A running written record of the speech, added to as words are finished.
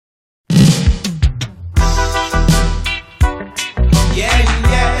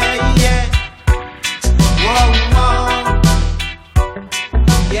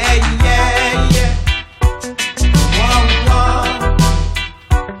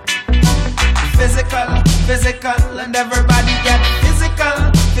physical, and everybody get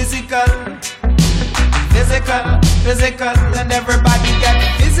physical, physical. Physical, and everybody get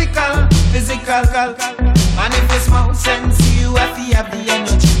physical, physical. And if you smoke sense, you have the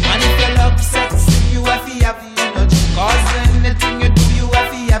energy. And if you love sex, you have the energy. Cause anything you do, you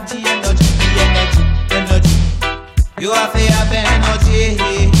have the energy. You have energy.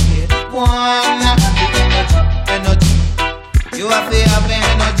 One, energy. You have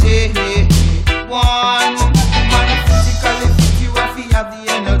energy. One, man, physically fit, you have the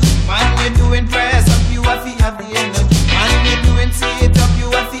energy. Man, you're doing press up, you have the energy. Man, you're doing sit up,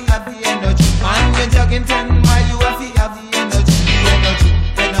 you have the energy. Man, you're jogging 10 miles, you have the energy.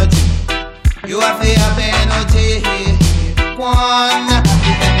 Energy. You have energy. One,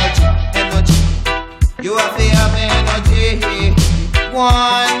 energy. You have energy.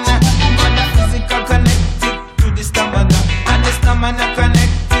 One, man, physical connected to the stamina, and the stamina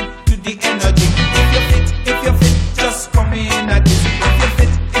connected to the energy. If you fit, just come in at this.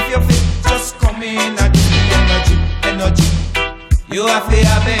 If you fit, just come in at this. Energy. You have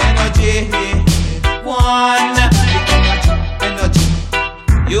energy. One, energy.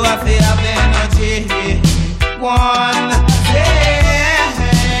 You have energy. One,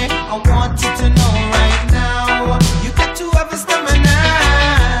 hey, I want you to know right now, you got to have a stamina,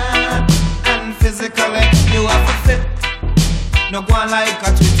 and physically you have to fit. No go on like a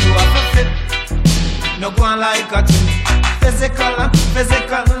twin, you have to fit. No go on like a twin. Physical,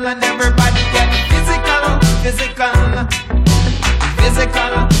 and everybody get physical,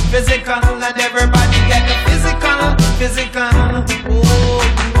 and everybody get physical. Oh.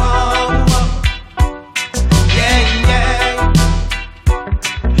 Yeah.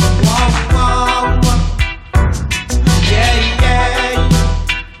 Wow. Yeah.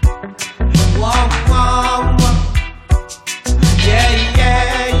 Wow. Yeah.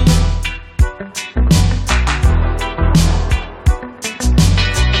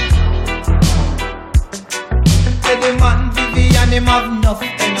 The man Vivian, him have enough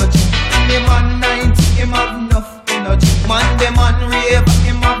energy. And the man 90, him have enough energy. Man, the man rave,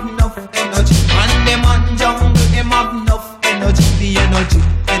 him have enough energy. And the man jungle, him have enough energy. The energy.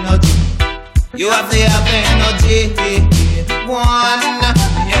 You have the energy. One,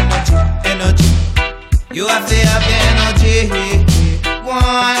 energy. You have the energy. One,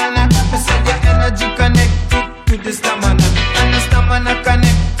 I said the energy connected to the stamina, and the stamina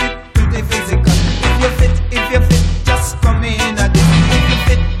connected to the physical. If you fit, just come in at this.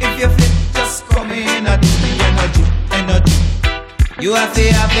 If you fit, just come in at this. The energy. You have the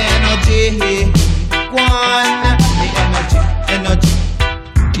energy. One, the energy.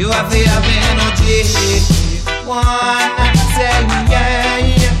 You have the energy. One, say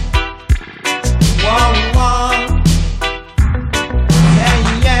yeah. Wow.